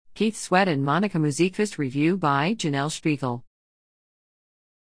Keith Sweat and Monica MUSIKFEST review by Janel Spiegel.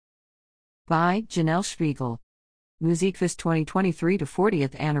 By Janel Spiegel. MUSIKFEST 2023 to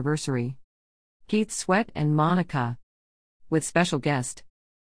 40th anniversary. Keith Sweat and Monica. With special guest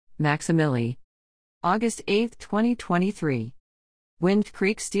Maximili. August 8, 2023. Wind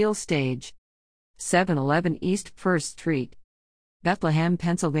Creek Steel Stage. 711 East 1st Street. Bethlehem,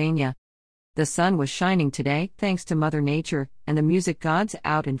 Pennsylvania. The sun was shining today, thanks to Mother Nature, and the music gods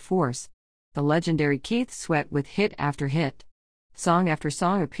out in force. The legendary Keith Sweat with hit after hit. Song after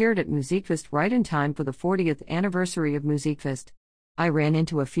song appeared at MUSIKFEST right in time for the 40th anniversary of MUSIKFEST. I ran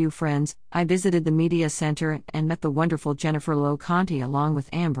into a few friends, I visited the media center and met the wonderful Jennifer Loconte along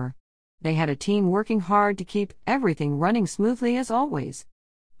with Amber. They had a team working hard to keep everything running smoothly as always.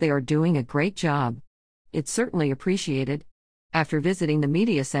 They are doing a great job. It's certainly appreciated. After visiting the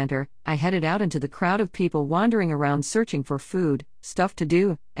media center, I headed out into the crowd of people wandering around searching for food, stuff to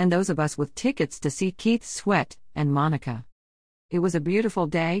do, and those of us with tickets to see Keith Sweat and Monica. It was a beautiful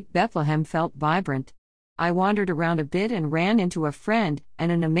day. Bethlehem felt vibrant. I wandered around a bit and ran into a friend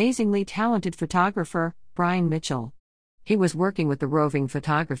and an amazingly talented photographer, Brian Mitchell. He was working with the roving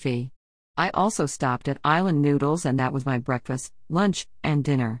photography. I also stopped at Island Noodles, and that was my breakfast, lunch, and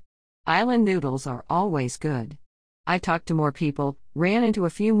dinner. Island Noodles are always good. I talked to more people, ran into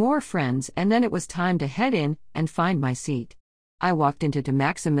a few more friends, and then it was time to head in and find my seat. I walked into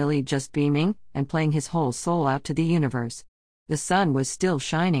Maximili just beaming and playing his whole soul out to the universe. The sun was still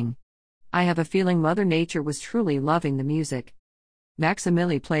shining. I have a feeling Mother Nature was truly loving the music.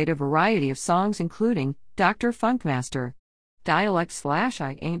 Maximili played a variety of songs including Dr. Funkmaster, Dialect /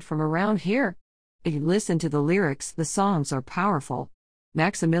 I Ain't From Around Here. If you listen to the lyrics, the songs are powerful.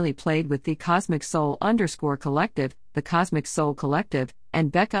 Maximili played with the Cosmic Soul Collective, the Cosmic Soul Collective,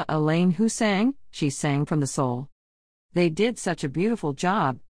 and Becca Elaine who sang, she sang from the soul. They did such a beautiful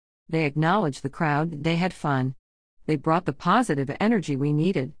job. They acknowledged the crowd, they had fun. They brought the positive energy we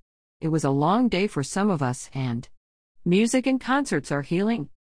needed. It was a long day for some of us, and music and concerts are healing.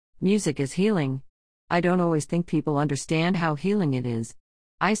 Music is healing. I don't always think people understand how healing it is.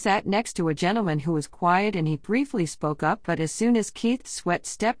 I sat next to a gentleman who was quiet and he briefly spoke up, but as soon as Keith Sweat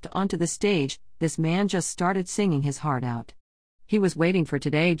stepped onto the stage, this man just started singing his heart out. He was waiting for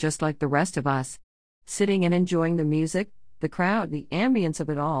today just like the rest of us. Sitting and enjoying the music, the crowd, the ambience of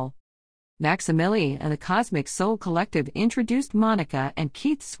it all. Maximili and the Cosmic Soul Collective introduced Monica and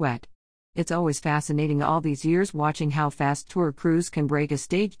Keith Sweat. It's always fascinating all these years watching how fast tour crews can break a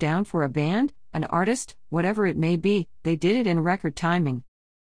stage down for a band, an artist, whatever it may be. They did it in record timing.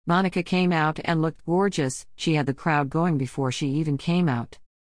 Monica came out and looked gorgeous. She had the crowd going before she even came out.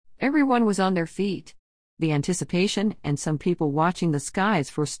 Everyone was on their feet. The anticipation, and some people watching the skies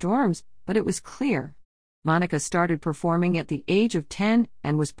for storms, but it was clear. Monica started performing at the age of 10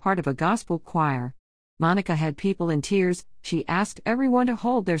 and was part of a gospel choir. Monica had people in tears. She asked everyone to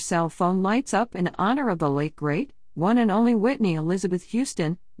hold their cell phone lights up in honor of the late great, one and only Whitney Elizabeth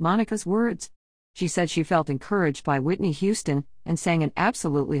Houston, Monica's words. She said she felt encouraged by Whitney Houston and sang an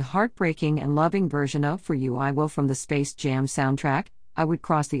absolutely heartbreaking and loving version of For You I Will from the Space Jam soundtrack. I would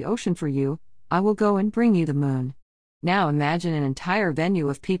cross the ocean for you, I will go and bring you the moon. Now imagine an entire venue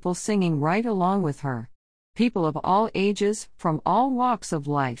of people singing right along with her. People of all ages, from all walks of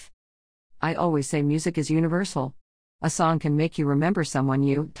life. I always say music is universal. A song can make you remember someone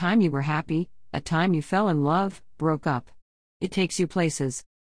a time you were happy, a time you fell in love, broke up. It takes you places.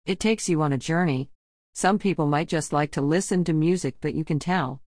 It takes you on a journey. Some people might just like to listen to music, but you can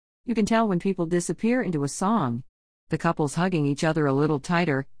tell. You can tell when people disappear into a song. The couples hugging each other a little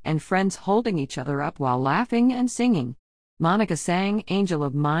tighter, and friends holding each other up while laughing and singing. Monica sang Angel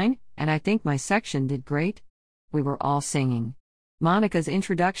of Mine, and I think my section did great. We were all singing. Monica's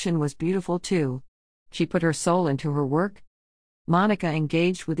introduction was beautiful too. She put her soul into her work. Monica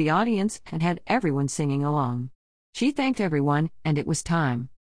engaged with the audience and had everyone singing along. She thanked everyone, and it was time.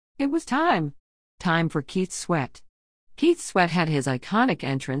 It was time. Time for Keith Sweat. Keith Sweat had his iconic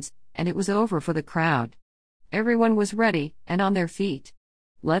entrance, and it was over for the crowd. Everyone was ready and on their feet.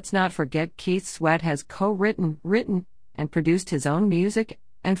 Let's not forget Keith Sweat has co-written, written, and produced his own music,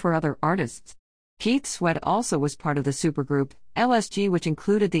 and for other artists. Keith Sweat also was part of the supergroup, LSG, which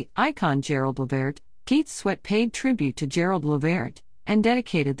included the icon Gerald Levert. Keith Sweat paid tribute to Gerald Levert, and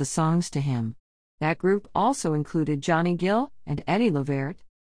dedicated the songs to him. That group also included Johnny Gill and Eddie Levert.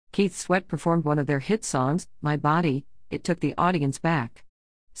 Keith Sweat performed one of their hit songs, My Body. It took the audience back.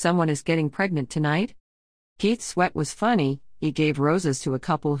 Someone is getting pregnant tonight? Keith Sweat was funny. He gave roses to a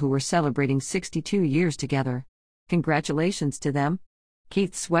couple who were celebrating 62 years together. Congratulations to them.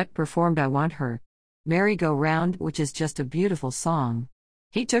 Keith Sweat performed I Want Her. Merry Go Round, which is just a beautiful song.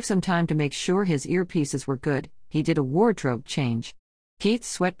 He took some time to make sure his earpieces were good. He did a wardrobe change. Keith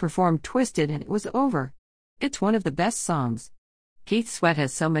Sweat performed Twisted and it was over. It's one of the best songs. Keith Sweat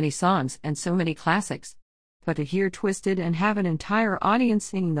has so many songs and so many classics. But to hear Twisted and have an entire audience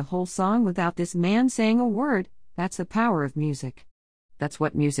singing the whole song without this man saying a word, that's the power of music. That's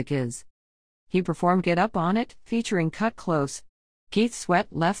what music is. He performed Get Up on It, featuring Cut Close. Keith Sweat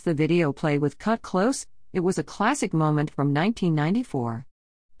left the video play with Cut Close. It was a classic moment from 1994.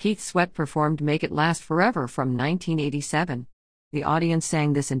 Keith Sweat performed Make It Last Forever from 1987. The audience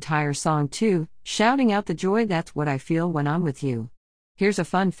sang this entire song too, shouting out the joy. That's what I feel when I'm with you. Here's a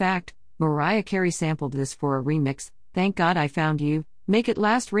fun fact. Mariah Carey sampled this for a remix, Thank God I Found You, Make It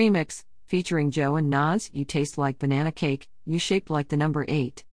Last remix, featuring Joe and Nas. You taste like banana cake, you shaped like the number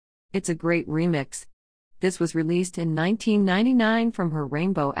 8. It's a great remix. This was released in 1999 from her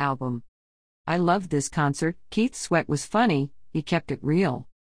Rainbow album. I loved this concert. Keith Sweat was funny, he kept it real.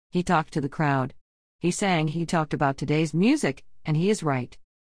 He talked to the crowd. He sang, he talked about today's music, and he is right.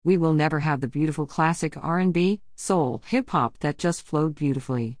 We will never have the beautiful classic R&B, soul, hip-hop that just flowed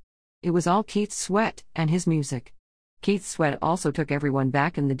beautifully. It was all Keith Sweat and his music. Keith Sweat also took everyone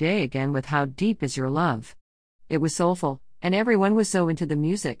back in the day again with How Deep Is Your Love. It was soulful, and everyone was so into the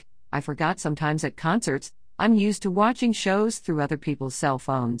music. I forgot sometimes at concerts, I'm used to watching shows through other people's cell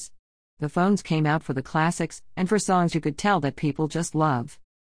phones. The phones came out for the classics, and for songs you could tell that people just love.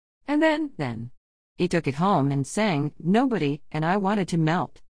 And then, he took it home and sang, Nobody, and I wanted to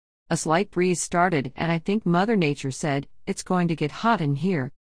melt. A slight breeze started, and I think Mother Nature said, it's going to get hot in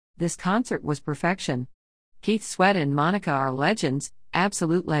here. This concert was perfection. Keith Sweat and Monica are legends,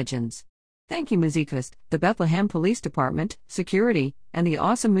 absolute legends. Thank you MUSIKFEST, the Bethlehem Police Department, security, and the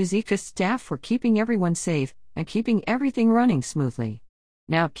awesome MUSIKFEST staff for keeping everyone safe and keeping everything running smoothly.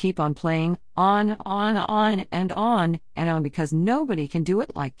 Now keep on playing, on, and on, because nobody can do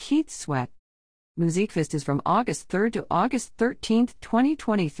it like Keith Sweat. MUSIKFEST is from August 3rd to August 13th,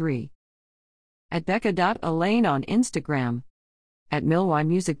 2023. At Becca.Elaine on Instagram. At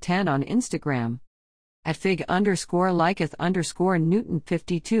MilYMusic10 on Instagram. At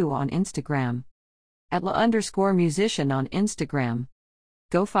Fig_Liketh_Newton52 on Instagram. At La_musician on Instagram.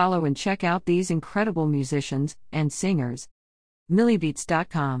 Go follow and check out these incredible musicians and singers.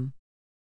 MillyBeats.com